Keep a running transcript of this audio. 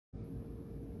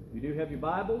You do have your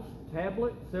Bibles,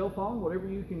 tablet, cell phone, whatever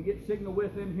you can get signal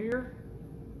with in here.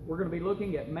 We're going to be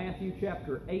looking at Matthew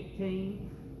chapter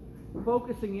 18,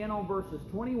 focusing in on verses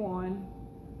 21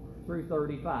 through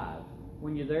 35.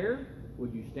 When you're there,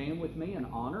 would you stand with me in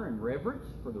honor and reverence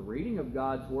for the reading of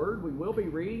God's Word? We will be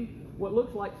reading what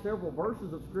looks like several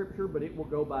verses of Scripture, but it will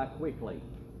go by quickly.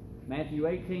 Matthew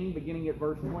 18, beginning at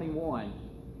verse 21.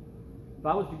 If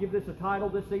I was to give this a title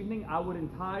this evening, I would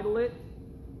entitle it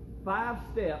 5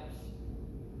 Steps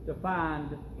to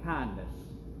Find Kindness.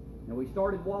 Now, we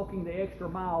started walking the extra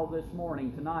mile this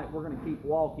morning. Tonight, we're going to keep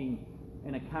walking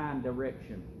in a kind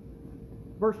direction.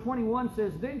 Verse 21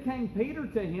 says, Then came Peter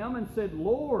to him and said,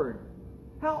 Lord,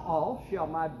 how oft shall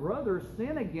my brother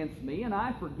sin against me, and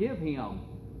I forgive him?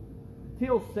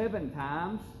 Till 7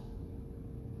 times.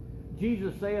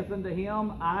 Jesus saith unto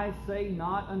him, I say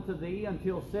not unto thee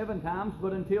until 7 times,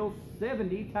 but until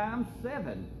 70 times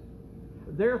 7.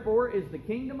 Therefore is the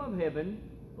kingdom of heaven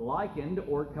likened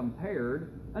or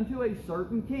compared unto a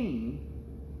certain king,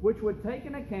 which would take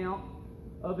an account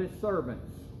of his servants.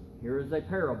 Here is a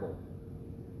parable.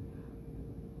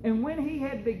 And when he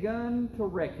had begun to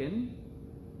reckon,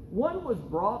 one was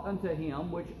brought unto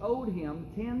him which owed him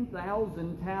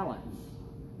 10,000 talents.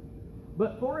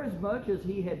 But forasmuch as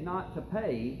he had not to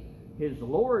pay, his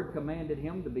Lord commanded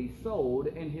him to be sold,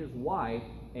 and his wife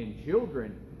and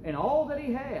children, and all that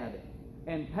he had,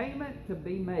 and payment to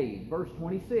be made. Verse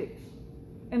 26.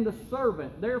 And the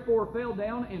servant therefore fell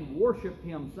down and worshipped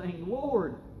him, saying,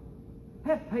 Lord,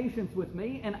 have patience with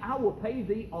me, and I will pay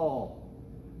thee all.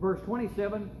 Verse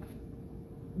 27.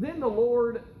 Then the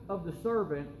Lord of the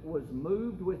servant was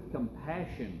moved with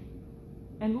compassion,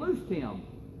 and loosed him,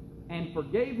 and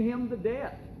forgave him the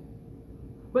debt.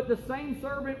 But the same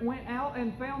servant went out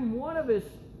and found one of his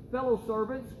fellow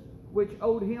servants, which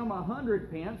owed him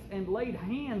 100 pence, and laid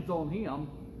hands on him,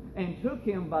 and took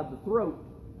him by the throat,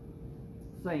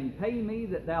 saying, Pay me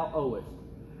that thou owest.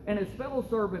 And his fellow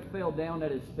servant fell down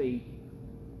at his feet,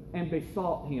 and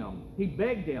besought him. He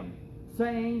begged him,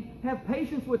 saying, Have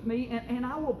patience with me, and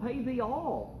I will pay thee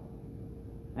all.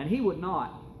 And he would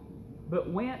not, but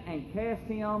went and cast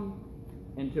him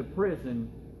into prison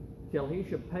till he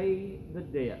should pay the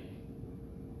debt.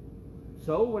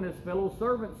 So when his fellow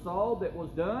servants saw that was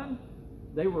done,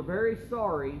 they were very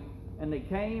sorry, and they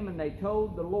came and they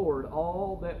told the Lord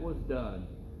all that was done.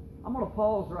 I'm going to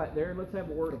pause right there and let's have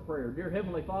a word of prayer. Dear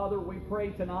Heavenly Father, we pray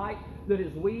tonight that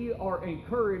as we are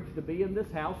encouraged to be in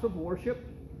this house of worship,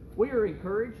 we are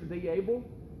encouraged to be able,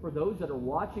 for those that are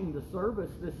watching the service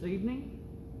this evening,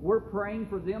 we're praying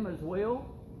for them as well.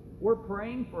 We're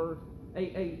praying for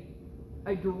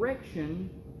a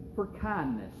direction for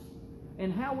kindness,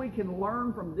 and how we can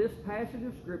learn from this passage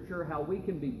of Scripture how we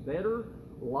can be better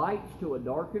lights to a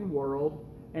darkened world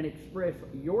and express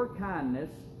your kindness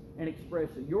and express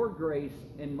your grace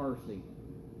and mercy.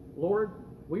 Lord,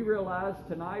 we realize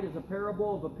tonight is a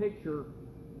parable of a picture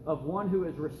of one who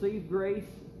has received grace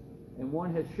and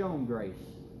one has shown grace.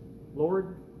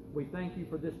 Lord, we thank you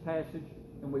for this passage,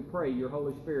 and we pray your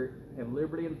Holy Spirit have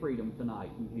liberty and freedom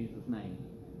tonight. In Jesus' name,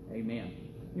 amen.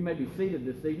 You may be seated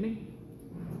this evening.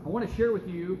 I want to share with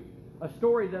you a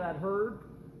story that I'd heard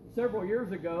several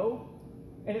years ago,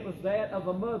 and it was that of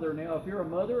a mother. Now, if you're a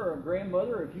mother or a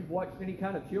grandmother, or if you've watched any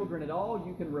kind of children at all,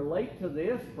 you can relate to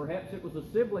this. Perhaps it was a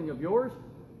sibling of yours,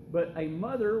 but a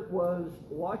mother was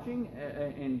watching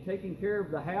and taking care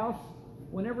of the house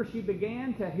whenever she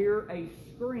began to hear a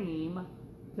scream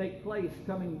take place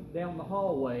coming down the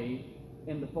hallway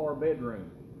in the far bedroom.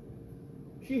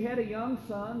 She had a young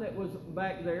son that was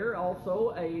back there,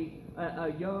 also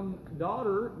a young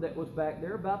daughter that was back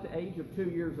there, about the age of 2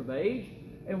 years of age.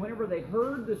 And whenever they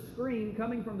heard the scream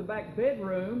coming from the back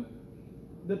bedroom,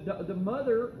 the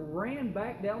mother ran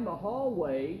back down the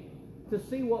hallway to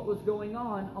see what was going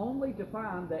on, only to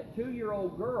find that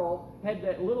 2-year-old girl had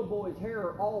that little boy's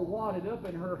hair all wadded up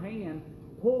in her hand,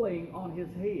 pulling on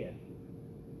his head.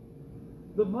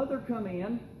 The mother come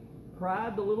in,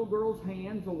 pried the little girl's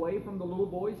hands away from the little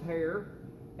boy's hair,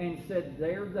 and said,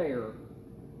 there,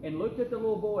 and looked at the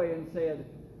little boy and said,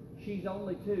 She's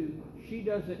only 2. She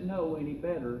doesn't know any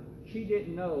better. She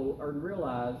didn't know or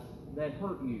realize that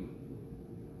hurt you.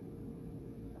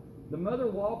 The mother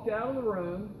walked out of the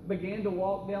room, began to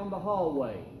walk down the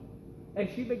hallway. As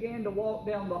she began to walk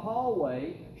down the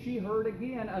hallway, she heard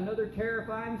again another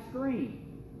terrifying scream.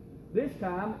 This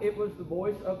time, it was the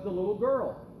voice of the little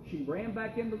girl. She ran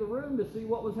back into the room to see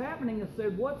what was happening and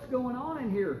said, What's going on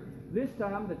in here? This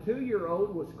time, the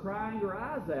 2-year-old was crying her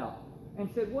eyes out and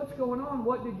said, What's going on?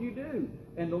 What did you do?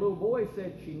 And the little boy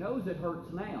said, She knows it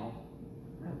hurts now.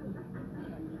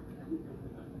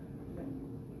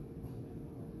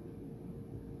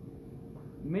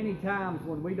 many times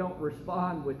when we don't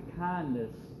respond with kindness,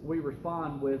 we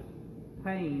respond with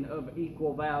pain of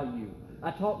equal value.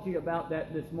 I talked to you about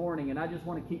that this morning, and I just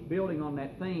want to keep building on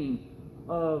that theme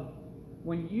of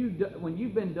when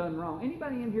you've been done wrong.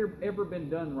 Anybody in here ever been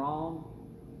done wrong?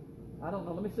 I don't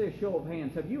know. Let me see a show of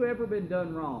hands. Have you ever been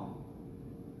done wrong?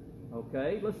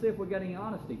 Okay, let's see if we got any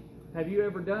honesty. Have you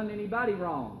ever done anybody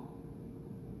wrong?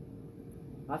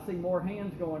 I see more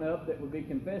hands going up that would be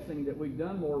confessing that we've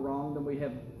done more wrong than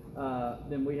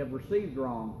we have received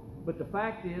wrong. But the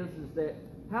fact is that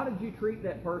how did you treat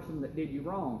that person that did you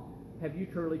wrong? Have you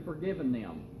truly forgiven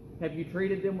them? Have you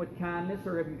treated them with kindness,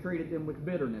 or have you treated them with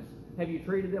bitterness? Have you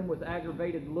treated them with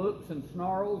aggravated looks and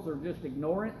snarls, or just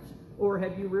ignorance? Or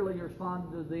have you really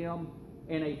responded to them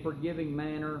in a forgiving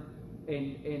manner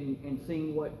and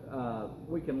seeing what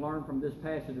we can learn from this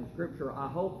passage of Scripture? I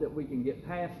hope that we can get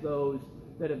past those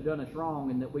that have done us wrong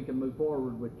and that we can move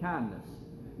forward with kindness.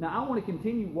 Now, I want to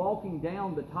continue walking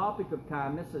down the topic of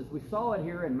kindness as we saw it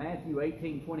here in Matthew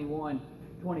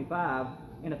 18:21-25.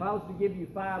 And if I was to give you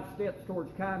 5 steps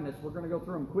towards kindness, we're going to go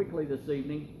through them quickly this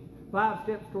evening. 5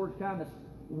 steps towards kindness.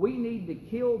 We need to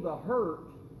kill the hurt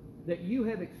that you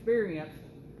have experienced.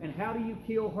 And how do you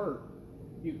kill hurt?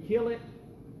 You kill it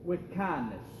with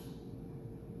kindness.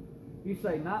 You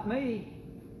say, not me.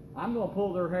 I'm going to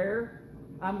pull their hair.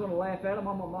 I'm going to laugh at them.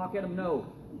 I'm going to mock at them. No.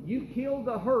 You kill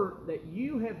the hurt that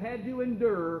you have had to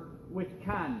endure with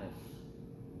kindness.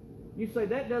 You say,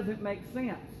 that doesn't make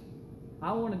sense.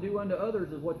 I want to do unto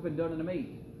others as what's been done unto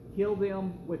me. Kill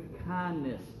them with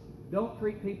kindness. Don't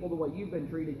treat people the way you've been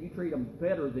treated. You treat them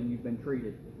better than you've been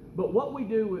treated. But what we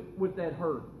do with that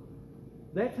hurt,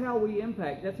 that's how we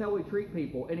impact. That's how we treat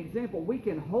people. An example, we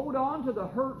can hold on to the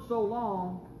hurt so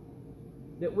long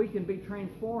that we can be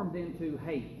transformed into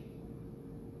hate.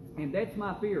 And that's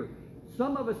my fear.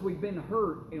 Some of us, we've been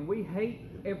hurt and we hate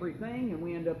everything, and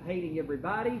we end up hating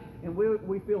everybody, and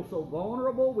we feel so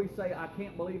vulnerable. We say, I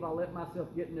can't believe I let myself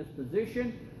get in this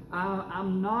position.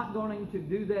 I'm not going to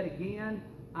do that again.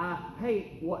 I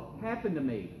hate what happened to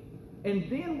me.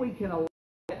 And then we can allow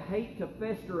that hate to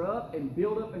fester up and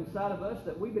build up inside of us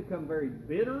that we become very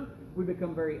bitter, we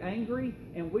become very angry,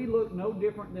 and we look no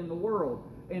different than the world.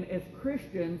 And as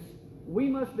Christians, we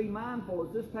must be mindful,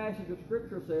 as this passage of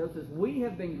Scripture says, as we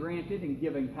have been granted and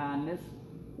given kindness,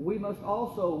 we must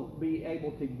also be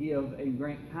able to give and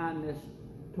grant kindness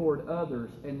toward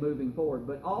others and moving forward.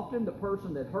 But often the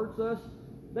person that hurts us,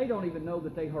 they don't even know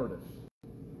that they hurt us.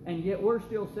 And yet we're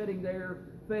still sitting there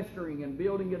festering and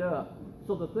building it up.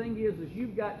 So the thing is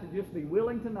you've got to just be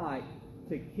willing tonight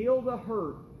to kill the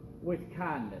hurt with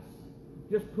kindness.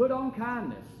 Just put on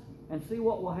kindness and see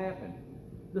what will happen.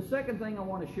 The second thing I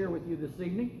want to share with you this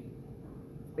evening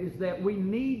is that we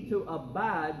need to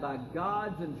abide by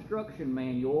God's instruction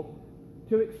manual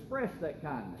to express that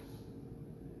kindness.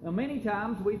 Now, many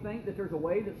times we think that there's a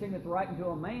way that seemeth right unto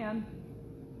a man,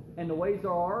 and the ways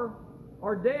there are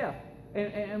death.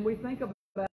 And we think about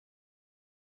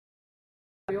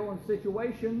a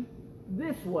situation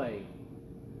this way,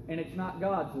 and it's not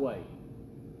God's way.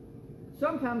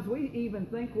 Sometimes we even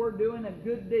think we're doing a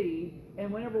good deed,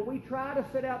 and whenever we try to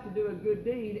set out to do a good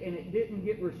deed and it didn't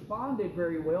get responded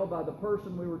very well by the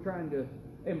person we were trying to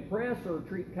impress or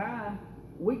treat kind,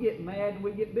 we get mad and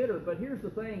we get bitter. But here's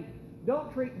the thing,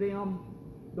 don't treat them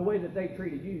the way that they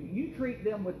treated you. You treat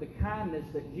them with the kindness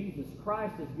that Jesus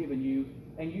Christ has given you,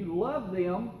 and you love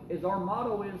them, as our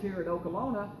motto is here at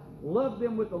Okolona, love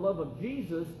them with the love of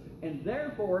Jesus, and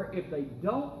therefore if they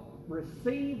don't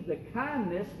receive the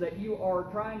kindness that you are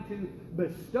trying to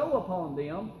bestow upon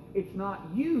them, it's not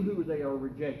you who they are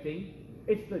rejecting,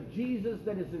 it's the Jesus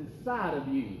that is inside of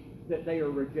you that they are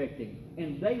rejecting,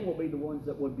 and they will be the ones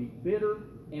that would be bitter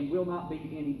and will not be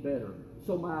any better.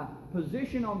 So my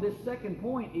position on this second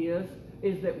point is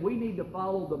that we need to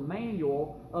follow the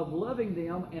manual of loving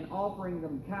them and offering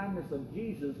them kindness of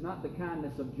Jesus, not the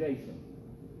kindness of Jason.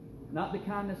 Not the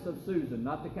kindness of Susan.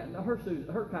 Not the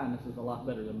her kindness is a lot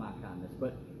better than my kindness,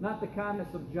 but not the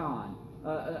kindness of John.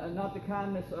 Not the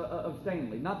kindness of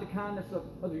Stanley. Not the kindness of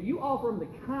others. You offer them the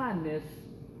kindness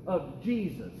of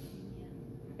Jesus.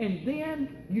 And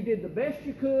then you did the best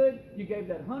you could. You gave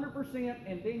that 100%,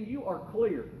 and then you are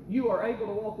clear. You are able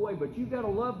to walk away, but you've got to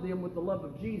love them with the love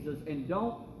of Jesus, and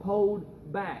don't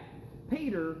hold back.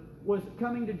 Peter was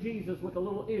coming to Jesus with a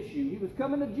little issue. He was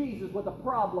coming to Jesus with a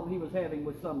problem he was having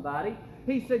with somebody.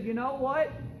 He said, you know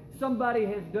what? Somebody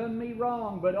has done me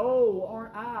wrong, but oh,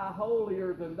 aren't I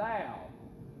holier than thou?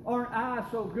 Aren't I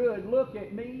so good? Look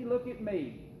at me, look at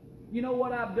me. You know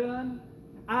what I've done?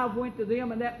 I've went to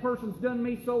them and that person's done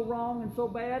me so wrong and so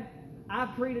bad.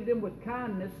 I've treated them with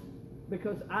kindness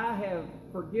because I have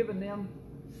forgiven them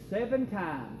 7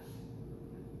 times.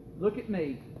 Look at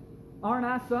me. Aren't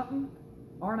I something?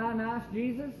 Aren't I nice,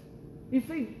 Jesus? You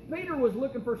see, Peter was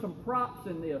looking for some props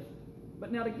in this.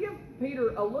 But now to give Peter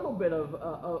a little bit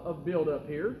of build-up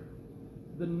here,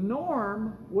 the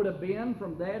norm would have been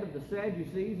from that of the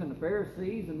Sadducees and the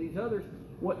Pharisees and these others,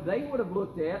 what they would have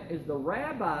looked at is the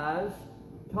rabbis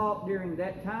taught during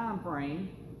that time frame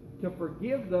to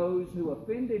forgive those who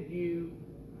offended you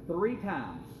 3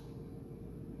 times.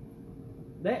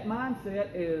 That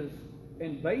mindset is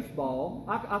in baseball.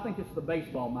 I think it's the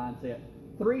baseball mindset.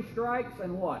 3 strikes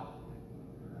and what?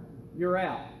 You're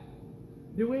out.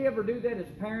 Do we ever do that as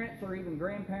parents or even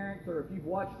grandparents, or if you've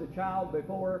watched a child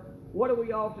before? What do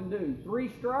we often do?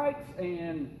 3 strikes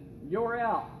and you're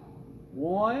out.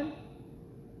 1,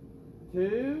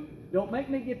 2. Don't make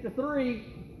me get to 3,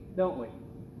 don't we?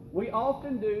 We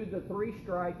often do the 3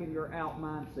 strike and you're out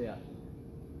mindset.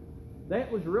 That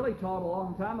was really taught a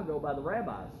long time ago by the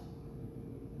rabbis.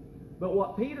 But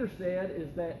what Peter said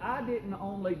is that I didn't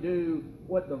only do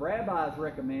what the rabbis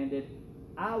recommended,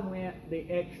 I went the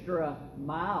extra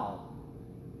mile.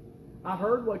 I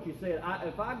heard what you said.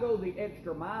 If I go the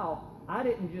extra mile, I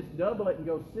didn't just double it and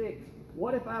go 6.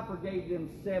 What if I forgave them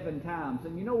 7 times?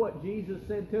 And you know what Jesus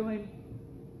said to him?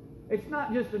 It's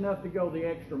not just enough to go the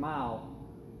extra mile.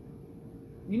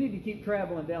 You need to keep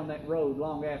traveling down that road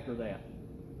long after that.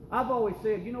 I've always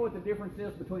said, you know what the difference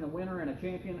is between a winner and a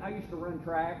champion? I used to run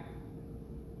track.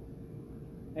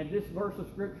 And this verse of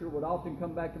Scripture would often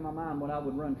come back to my mind when I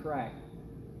would run track.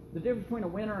 The difference between a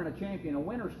winner and a champion, a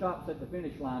winner stops at the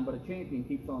finish line, but a champion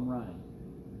keeps on running.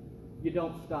 You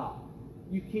don't stop.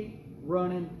 You keep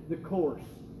running the course.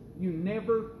 You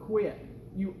never quit.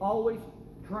 You always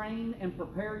train and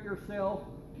prepare yourself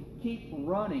to keep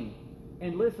running.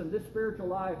 And listen, this spiritual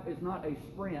life is not a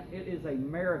sprint. It is a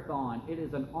marathon. It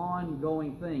is an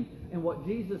ongoing thing. And what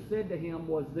Jesus said to him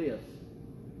was this: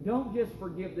 don't just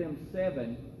forgive them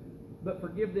 7, but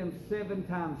forgive them 7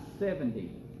 times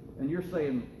 70. And you're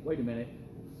saying, wait a minute,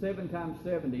 7 times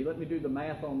 70. Let me do the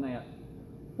math on that.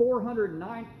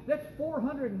 409. That's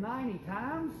 490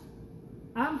 times?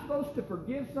 I'm supposed to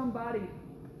forgive somebody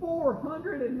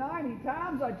 490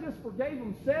 times? I just forgave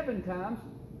them 7 times.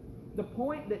 The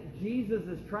point that Jesus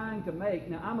is trying to make,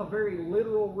 now I'm a very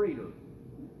literal reader.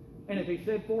 And if he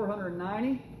said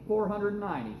 490,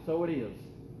 490, so it is.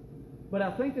 But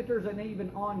I think that there's an even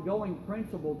ongoing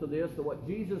principle to this, that what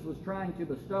Jesus was trying to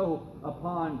bestow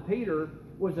upon Peter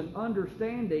was an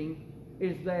understanding,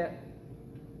 is that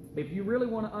if you really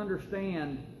want to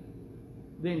understand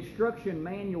the instruction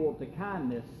manual to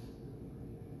kindness,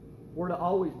 we're to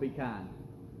always be kind.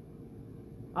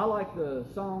 I like the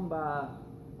song by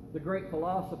the great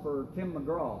philosopher Tim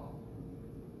McGraw,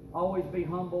 Always Be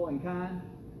Humble and Kind.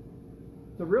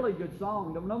 It's a really good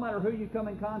song, no matter who you come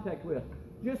in contact with.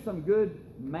 Just some good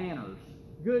manners,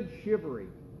 good chivalry.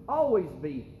 Always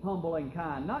be humble and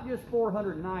kind. Not just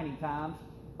 490 times.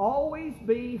 Always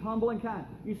be humble and kind.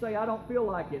 You say, I don't feel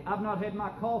like it. I've not had my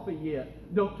coffee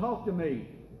yet. Don't talk to me.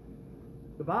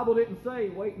 The Bible didn't say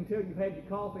wait until you've had your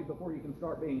coffee before you can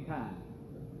start being kind.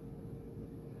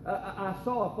 I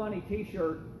saw a funny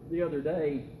t-shirt the other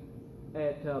day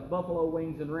at Buffalo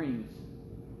Wings and Rings.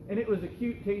 And it was a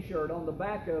cute t-shirt. On the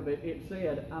back of it, it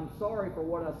said, I'm sorry for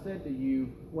what I said to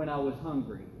you when I was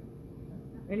hungry.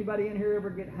 Anybody in here ever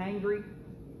get hangry?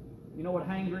 You know what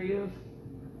hangry is?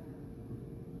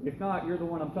 If not, you're the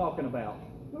one I'm talking about.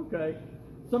 Okay.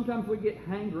 Sometimes we get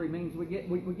hangry, means we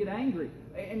get angry.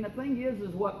 And the thing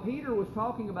is what Peter was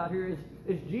talking about here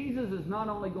is Jesus is not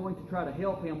only going to try to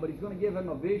help him, but he's going to give him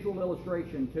a visual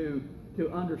illustration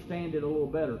to understand it a little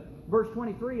better. Verse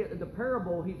 23, the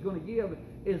parable he's going to give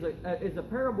is a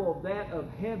parable of that of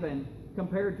heaven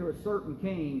compared to a certain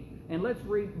king. And let's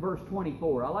read verse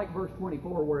 24. I like verse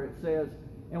 24 where it says,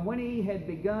 and when he had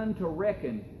begun to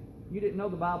reckon, you didn't know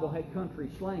the Bible had country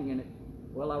slang in it.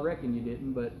 Well, I reckon you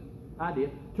didn't, but I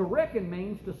did. To reckon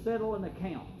means to settle an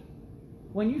account.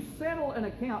 When you settle an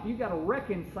account, you got to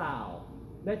reconcile.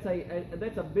 That's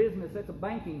a business, that's a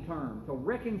banking term, to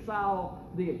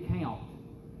reconcile the account.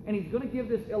 And he's going to give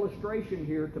this illustration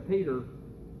here to Peter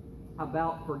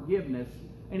about forgiveness,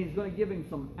 and he's going to give him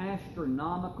some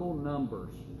astronomical numbers.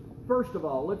 First of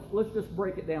all, let's just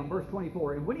break it down. Verse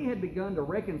 24, and when he had begun to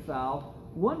reconcile,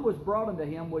 one was brought unto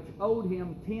him which owed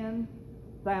him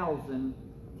 10,000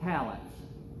 talents.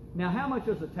 Now, how much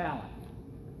is a talent?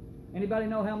 Anybody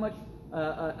know how much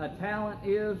a talent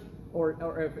is, or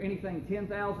if anything,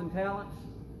 10,000 talents?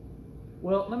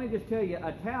 Well, let me just tell you,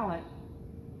 a talent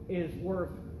is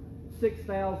worth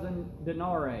 6,000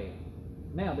 denarii.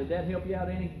 Now, did that help you out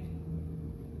any?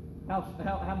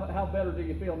 How better do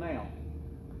you feel now?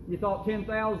 You thought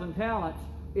 10,000 talents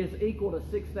is equal to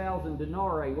 6,000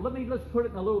 denarii. Well, let's put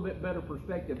it in a little bit better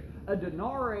perspective. A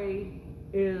denarii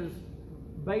is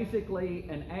basically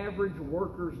an average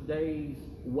worker's day's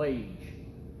wage.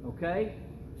 Okay?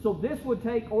 So this would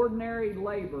take ordinary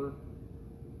labor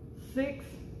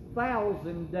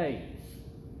 6,000 days.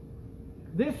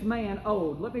 This man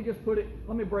owed, let me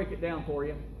break it down for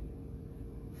you,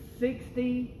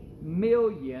 60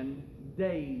 million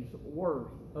days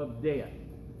worth of debt.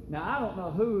 Now, I don't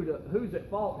know who's at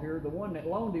fault here, the one that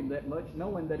loaned him that much,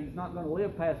 knowing that he's not going to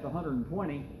live past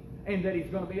 120 and that he's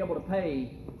going to be able to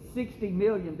pay 60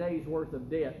 million days worth of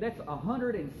debt. That's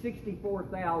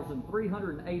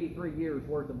 164,383 years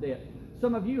worth of debt.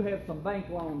 Some of you have some bank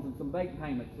loans and some bank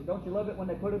payments. So don't you love it when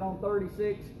they put it on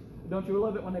 36? Don't you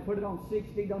love it when they put it on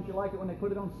 60? Don't you like it when they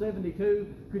put it on 72?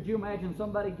 Could you imagine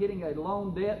somebody getting a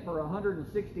loan debt for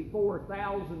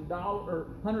 $164,000 or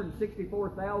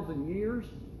 164,000 years?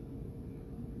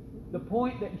 The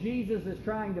point that Jesus is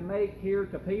trying to make here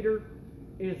to Peter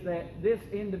is that this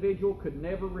individual could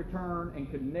never return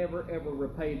and could never ever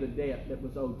repay the debt that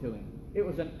was owed to him. It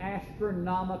was an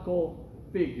astronomical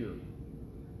figure.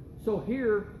 So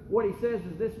here, what he says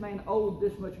is this man owed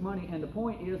this much money, and the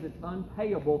point is it's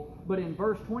unpayable. But in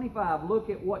verse 25, look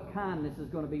at what kindness is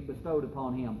going to be bestowed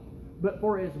upon him. But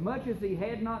for as much as he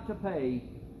had not to pay,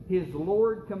 his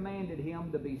Lord commanded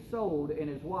him to be sold, and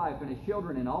his wife and his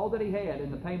children and all that he had,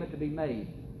 and the payment to be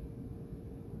made.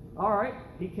 All right,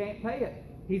 he can't pay it.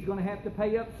 He's going to have to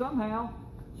pay up somehow.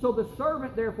 So the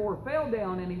servant therefore fell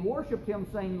down, and he worshipped him,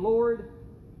 saying, Lord,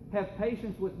 have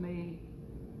patience with me,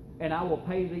 and I will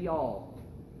pay thee all.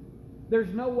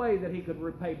 There's no way that he could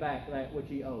repay back that which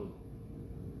he owed.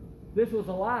 This was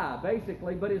a lie,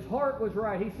 basically, but his heart was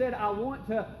right. He said,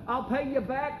 I'll pay you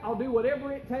back. I'll do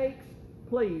whatever it takes,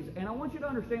 please. And I want you to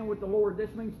understand with the Lord, this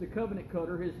means the covenant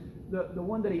cutter, the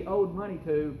one that he owed money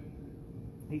to.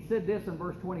 He said this in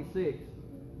verse 26.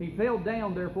 He fell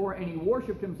down, therefore, and he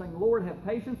worshipped him, saying, Lord, have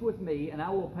patience with me, and I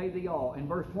will pay thee all. In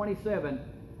verse 27,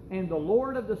 and the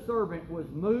Lord of the servant was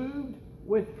moved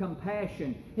with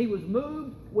compassion. He was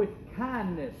moved with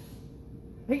kindness.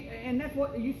 And that's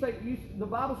what you say. The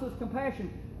Bible says compassion.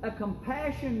 A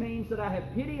compassion means that I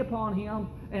have pity upon him,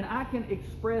 and I can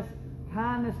express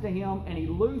kindness to him, and he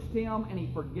loosed him, and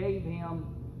he forgave him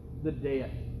the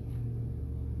debt.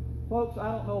 Folks,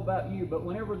 I don't know about you, but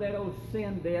whenever that old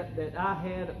sin debt that I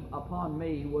had upon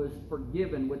me was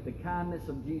forgiven with the kindness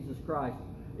of Jesus Christ,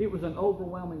 it was an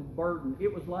overwhelming burden.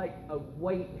 It was like a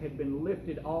weight had been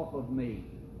lifted off of me.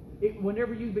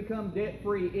 Whenever you become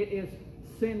debt-free, it is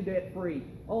sin debt-free.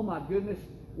 Oh my goodness,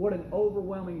 what an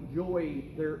overwhelming joy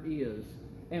there is.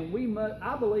 And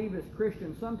I believe as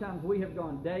Christians, sometimes we have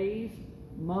gone days,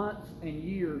 months, and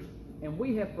years, and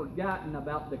we have forgotten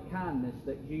about the kindness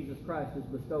that Jesus Christ has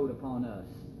bestowed upon us.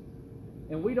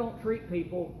 And we don't treat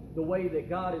people the way that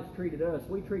God has treated us.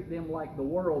 We treat them like the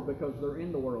world because they're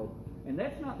in the world. And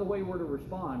that's not the way we're to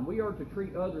respond. We are to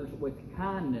treat others with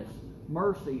kindness,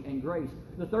 mercy, and grace.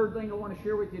 The third thing I want to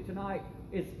share with you tonight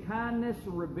is kindness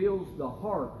reveals the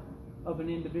heart of an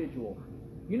individual.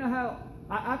 You know how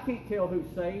I can't tell who's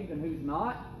saved and who's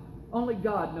not. Only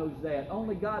God knows that.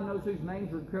 Only God knows whose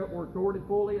names are recorded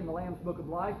fully in the Lamb's Book of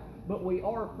Life. But we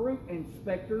are fruit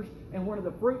inspectors, and one of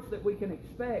the fruits that we can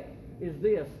expect is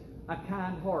this, a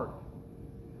kind heart.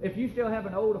 If you still have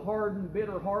an old, hardened,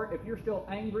 bitter heart, if you're still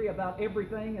angry about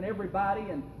everything and everybody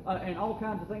and all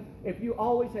kinds of things, if you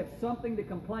always have something to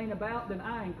complain about, then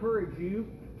I encourage you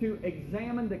to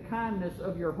examine the kindness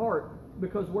of your heart,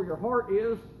 because where your heart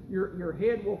is, your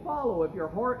head will follow. If your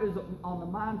heart is on the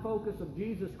mind focus of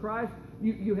Jesus Christ,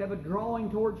 you have a drawing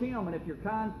towards him. And if you're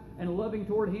kind and loving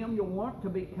toward him, you'll want to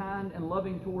be kind and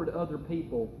loving toward other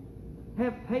people.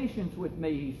 Have patience with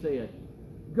me, he said.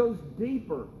 Goes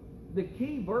deeper. The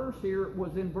key verse here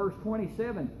was in verse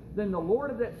 27. Then the Lord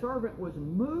of that servant was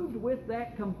moved with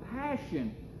that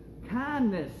compassion,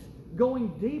 kindness, going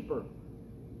deeper.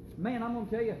 Man, I'm going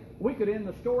to tell you, we could end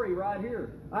the story right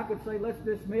here. I could say, let's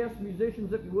dismiss,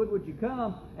 musicians, if you would you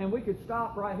come? And we could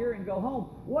stop right here and go home.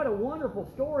 What a wonderful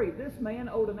story. This man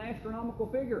owed an astronomical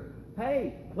figure.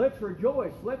 Hey, let's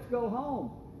rejoice. Let's go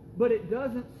home. But it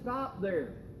doesn't stop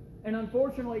there. And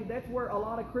unfortunately, that's where a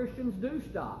lot of Christians do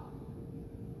stop.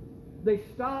 They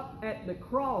stop at the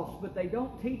cross, but they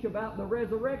don't teach about the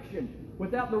resurrection.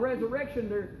 Without the resurrection,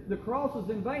 the cross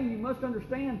is in vain. You must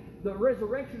understand the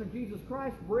resurrection of Jesus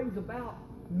Christ brings about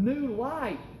new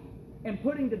life and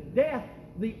putting to death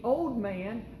the old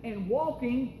man and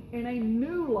walking in a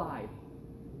new life.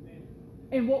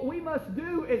 And what we must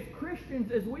do as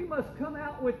Christians is we must come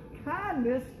out with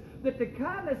kindness that the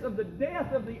kindness of the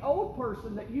death of the old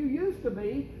person that you used to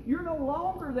be, you're no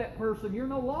longer that person. You're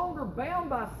no longer bound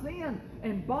by sin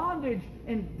and bondage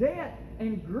and debt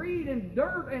and greed and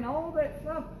dirt and all that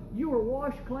stuff. You are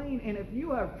washed clean, and if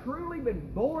you have truly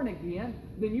been born again,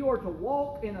 then you are to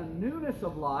walk in a newness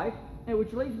of life. And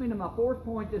which leads me to my fourth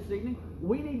point this evening.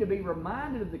 We need to be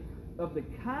reminded of the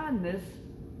kindness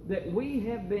that we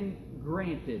have been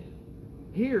granted.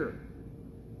 Here,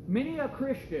 many a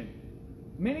Christian,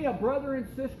 many a brother and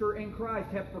sister in Christ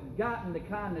have forgotten the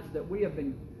kindness that we have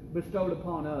been bestowed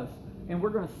upon us. And we're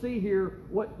going to see here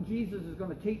what Jesus is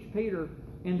going to teach Peter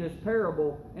in this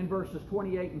parable in verses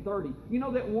 28 and 30. You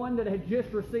know, that one that had just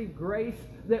received grace,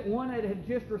 that one that had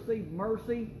just received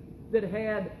mercy, that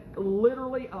had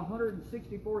literally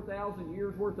 164,000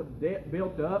 years worth of debt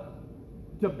built up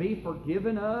to be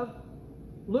forgiven of.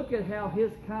 Look at how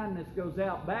his kindness goes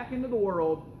out back into the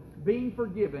world, being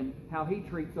forgiven, how he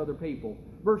treats other people.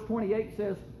 Verse 28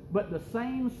 says, but the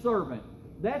same servant,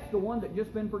 that's the one that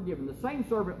just been forgiven, the same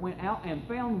servant went out and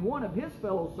found one of his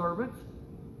fellow servants,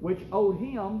 which owed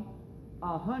him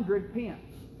 100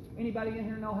 pence. Anybody in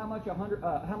here know how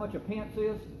much a pence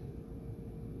is?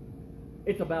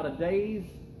 It's about a day's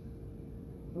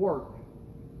work,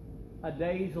 a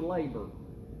day's labor,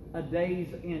 a day's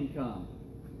income,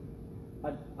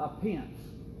 a pence.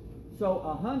 So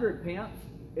 100 pence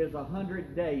is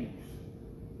 100 days.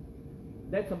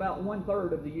 That's about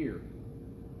 1/3 of the year.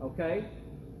 Okay?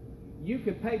 You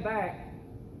could pay back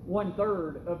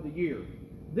 1/3 of the year.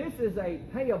 This is a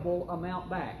payable amount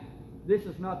back. This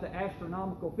is not the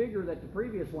astronomical figure that the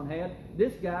previous one had.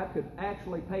 This guy could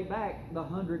actually pay back the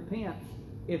 100 pence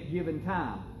if given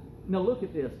time. Now look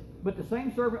at this. But the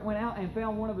same servant went out and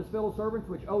found one of his fellow servants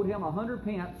which owed him 100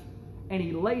 pence, and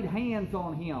he laid hands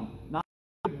on him, not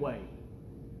in a good way.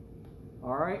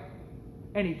 All right?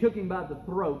 And he took him by the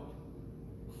throat,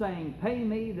 saying, pay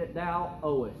me that thou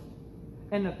owest.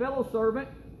 And the fellow servant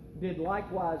did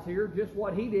likewise here, just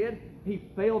what he did. He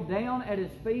fell down at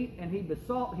his feet and he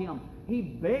besought him. He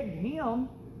begged him,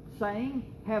 saying,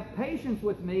 have patience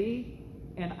with me,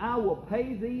 and I will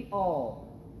pay thee all.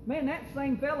 Man, that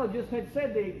same fellow just had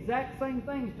said the exact same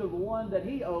things to the one that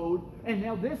he owed, and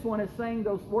now this one is saying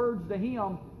those words to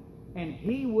him, and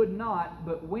he would not,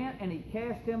 but went and he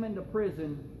cast him into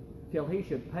prison till he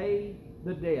should pay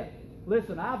the debt.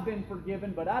 Listen, I've been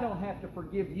forgiven, but I don't have to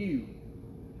forgive you.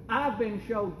 I've been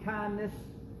showed kindness,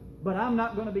 but I'm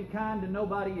not going to be kind to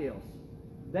nobody else.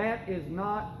 That is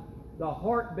not the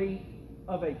heartbeat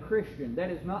of a Christian. That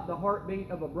is not the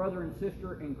heartbeat of a brother and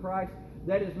sister in Christ.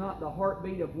 That is not the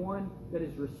heartbeat of one that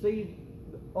has received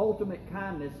ultimate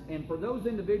kindness. And for those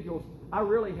individuals, I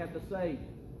really have to say,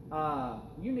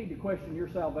 you need to question your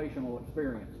salvational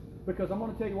experience. Because I'm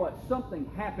going to tell you what, something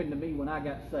happened to me when I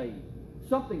got saved.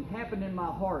 Something happened in my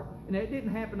heart. And it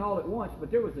didn't happen all at once,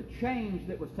 but there was a change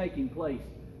that was taking place.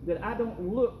 That I don't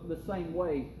look the same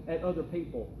way at other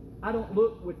people. I don't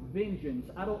look with vengeance.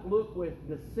 I don't look with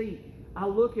deceit. I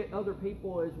look at other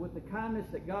people as with the kindness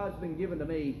that God's been given to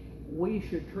me, we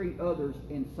should treat others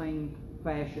in same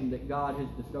fashion that God has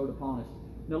bestowed upon us.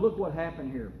 Now look what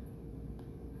happened here.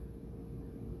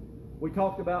 We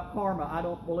talked about karma. I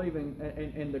don't believe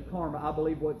in the karma. I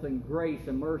believe what's in grace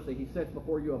and mercy. He sets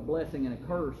before you a blessing and a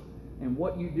curse, and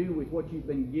what you do with what you've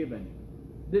been given.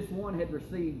 This one had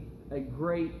received a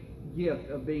great gift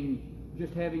of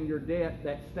just having your debt,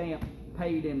 that stamp,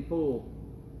 paid in full.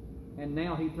 And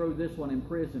now he threw this one in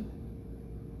prison.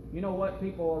 You know what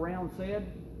people around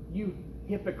said? You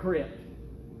hypocrite.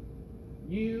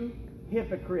 You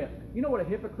hypocrite. You know what a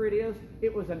hypocrite is?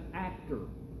 It was an actor.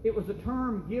 It was a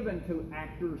term given to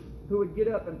actors who would get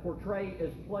up and portray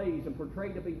as plays and portray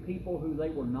to be people who they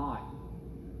were not.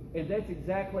 And that's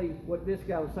exactly what this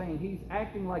guy was saying. He's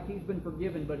acting like he's been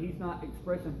forgiven, but he's not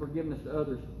expressing forgiveness to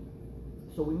others.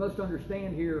 So we must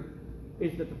understand here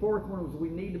is that the fourth one was we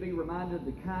need to be reminded of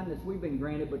the kindness we've been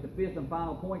granted. But the fifth and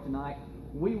final point tonight,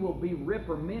 we will be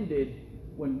reprimanded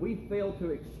when we fail to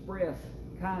express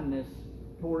kindness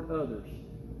toward others.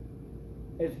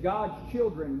 As God's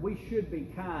children, we should be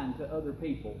kind to other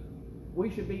people.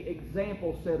 We should be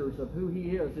example setters of who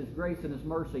He is, His grace and His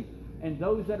mercy. And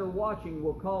those that are watching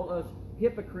will call us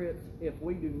hypocrites if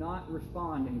we do not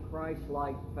respond in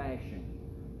Christ-like fashion.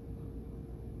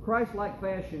 Christ-like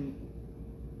fashion,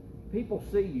 people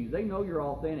see you. They know you're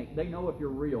authentic. They know if you're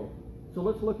real. So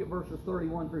let's look at verses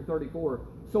 31 through 34.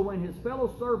 So when his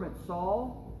fellow servants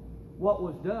saw what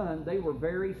was done, they were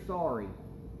very sorry.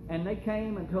 And they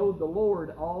came and told the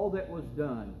Lord all that was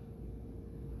done.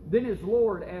 Then his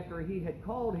Lord, after he had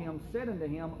called him, said unto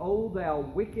him, O thou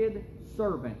wicked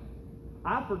servant,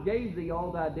 I forgave thee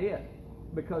all thy debt,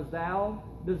 because thou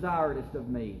desiredst of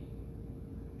me?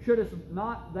 Shouldest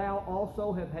not thou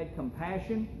also have had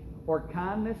compassion or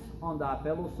kindness on thy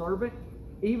fellow servant,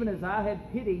 even as I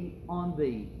had pity on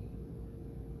thee?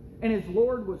 And his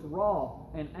Lord was wroth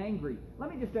and angry. Let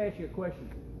me just ask you a question.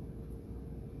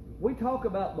 We talk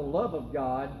about the love of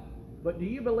God, but do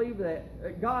you believe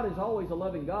that God is always a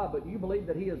loving God, but do you believe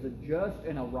that He is a just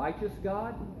and a righteous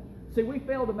God? See, we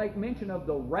fail to make mention of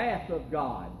the wrath of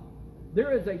God.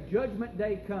 There is a judgment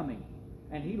day coming,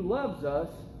 and He loves us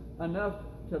enough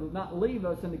to not leave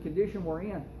us in the condition we're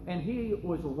in. And He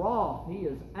was wroth, He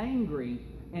is angry,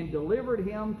 and delivered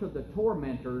him to the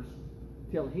tormentors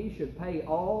till He should pay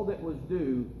all that was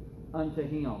due unto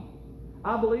him.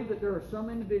 I believe that there are some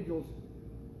individuals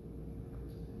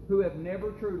who have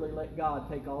never truly let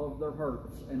God take all of their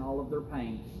hurts and all of their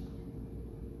pains.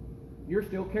 You're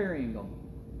still carrying them.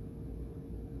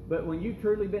 But when you've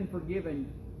truly been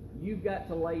forgiven, you've got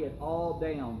to lay it all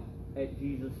down at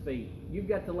Jesus' feet. You've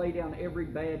got to lay down every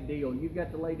bad deal. You've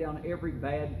got to lay down every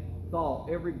bad thought,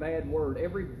 every bad word,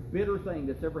 every bitter thing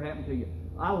that's ever happened to you.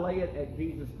 I lay it at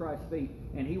Jesus Christ's feet,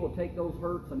 and He will take those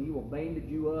hurts and He will bandage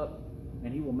you up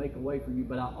and He will make a way for you.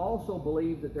 But I also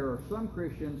believe that there are some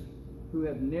Christians who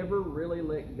have never really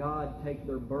let God take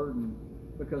their burden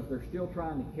because they're still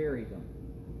trying to carry them.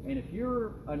 And if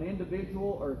you're an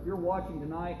individual, or if you're watching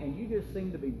tonight and you just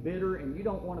seem to be bitter and you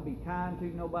don't want to be kind to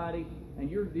nobody and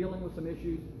you're dealing with some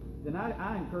issues, then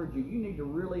I encourage you, you need to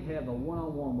really have a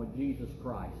one-on-one with Jesus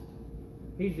Christ.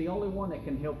 He's the only one that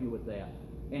can help you with that.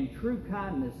 And true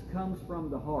kindness comes from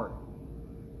the heart.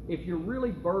 If you're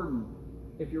really burdened,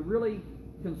 if you're really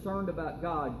concerned about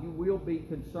God, you will be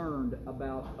concerned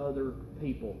about other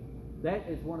people. That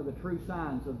is one of the true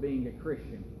signs of being a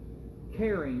Christian.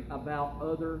 Caring about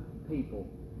other people.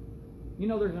 You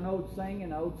know, there's an old saying,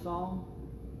 an old song.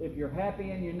 If you're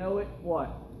happy and you know it,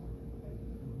 what?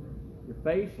 Your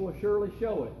face will surely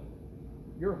show it.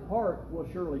 Your heart will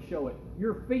surely show it.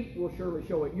 Your feet will surely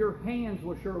show it. Your hands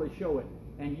will surely show it.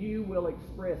 And you will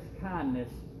express kindness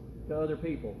to other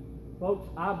people. Folks,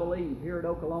 I believe here at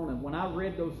Okolona, when I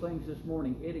read those things this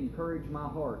morning, it encouraged my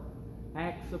heart.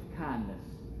 Acts of kindness.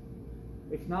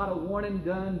 It's not a one and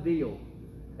done deal.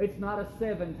 It's not a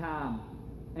 7-time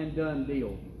and done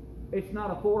deal. It's not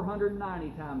a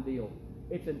 490-time deal.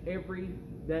 It's an every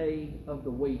day of the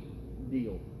week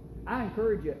deal. I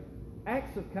encourage you,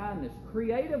 acts of kindness,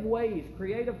 creative ways,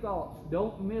 creative thoughts.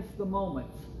 Don't miss the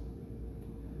moments.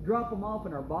 Drop them off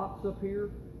in our box up here,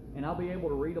 and I'll be able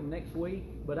to read them next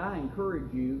week. But I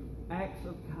encourage you, acts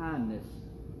of kindness,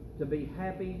 to be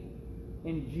happy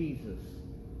in Jesus,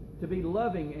 to be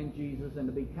loving in Jesus, and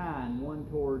to be kind one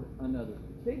toward another.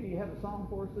 Steve, do you have a song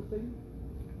for us this evening?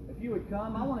 If you would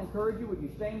come, I want to encourage you, would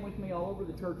you stand with me all over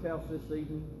the church house this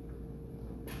evening?